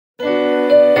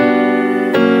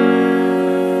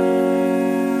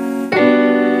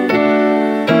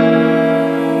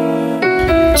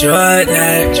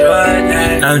Drunknite,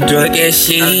 I'm drunk as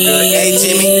shit. Hey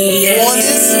Jimmy, you want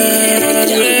this?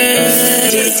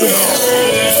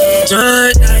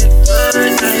 Drunknite,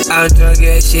 I'm drunk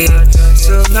as shit.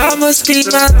 So I'ma speak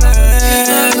my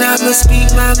mind, I'ma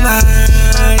speak my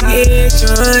mind. Yeah,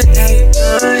 Drunknite,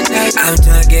 I'm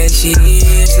drunk as shit.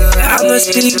 So I'ma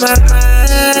speak my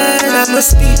mind, I'ma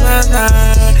speak my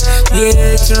mind.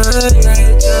 Yeah,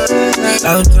 Drunknite,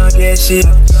 I'm drunk as shit.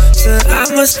 So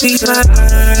I'ma speak my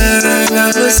mind,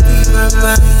 I'ma speak my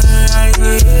mind.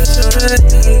 Yeah,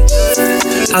 Drunknite,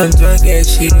 I'm drunk as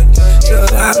shit. So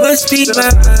I'ma speak my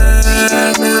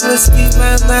mind, I'ma speak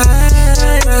my mind.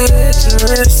 Yeah,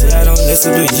 Drunknite, I don't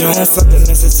listen to you, don't fucking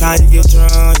listen, time you get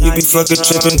drunk. You be fucking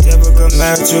tripping, devil come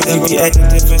out you. You be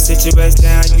acting different, sit your ass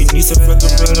down. You need some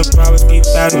fucking real, no problems, keep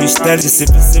out. You steady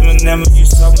sipping, never you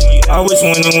sober, you always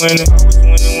winning.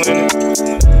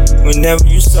 Whenever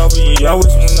you sober, you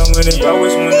always winning.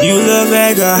 You love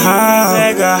alcohol,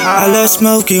 I love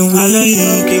smoking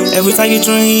weed. Every time you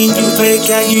drink, you play a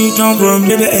cat, you don't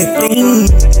remember a thing.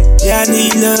 Yeah, I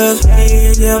need love,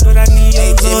 yeah, but I need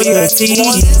loyalty.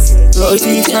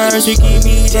 Loyalty first, you give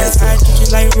me that, I treat you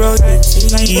like royalty.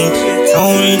 I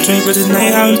only drink for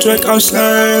tonight, I'm drunk, I'm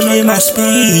slurring my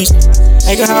speech.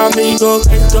 Alcohol make you go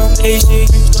patient,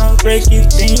 you don't break your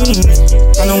things.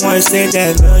 I don't wanna say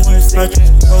that love you fuck,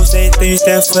 don't say things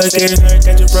that fucking hurt.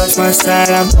 Got your breath on my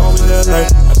side, I'm always alert.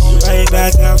 I be right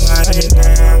back down my head,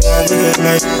 I'm always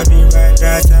alert. I be right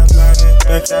back down my head.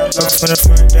 Look from the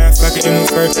front, that fucking in the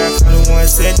first. I don't wanna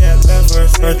say that love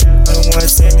verse first. I don't wanna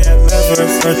say that love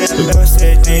verse first. You wanna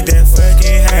say things that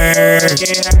fucking hurt.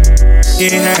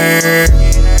 Get hurt.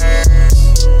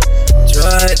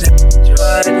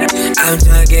 I'm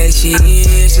drunk as shit,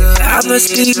 so I'ma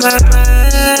speak my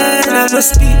mind, I'ma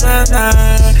speak my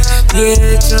mind.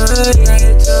 Yeah,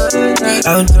 Drunknite,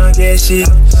 I'm drunk as shit,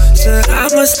 so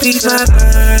I'ma speak my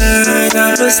mind,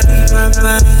 I'ma speak my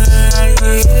mind.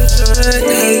 Yeah,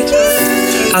 Drunknite,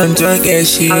 I'm drunk as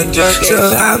shit, so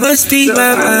I'ma speak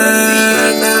my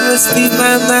mind, I'ma speak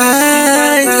my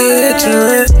mind. Yeah,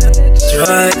 Drunknite,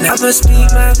 I'ma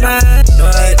speak my mind,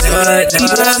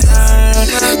 speak my mind.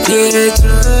 Yeah,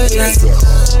 Drunknite,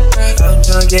 I'm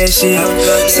drunk as shit,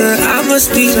 so I'ma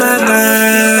speak my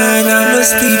mind, I'ma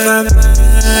speak my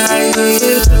mind.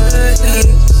 Yeah,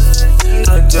 Drunknite,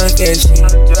 I'm drunk as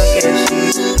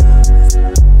shit.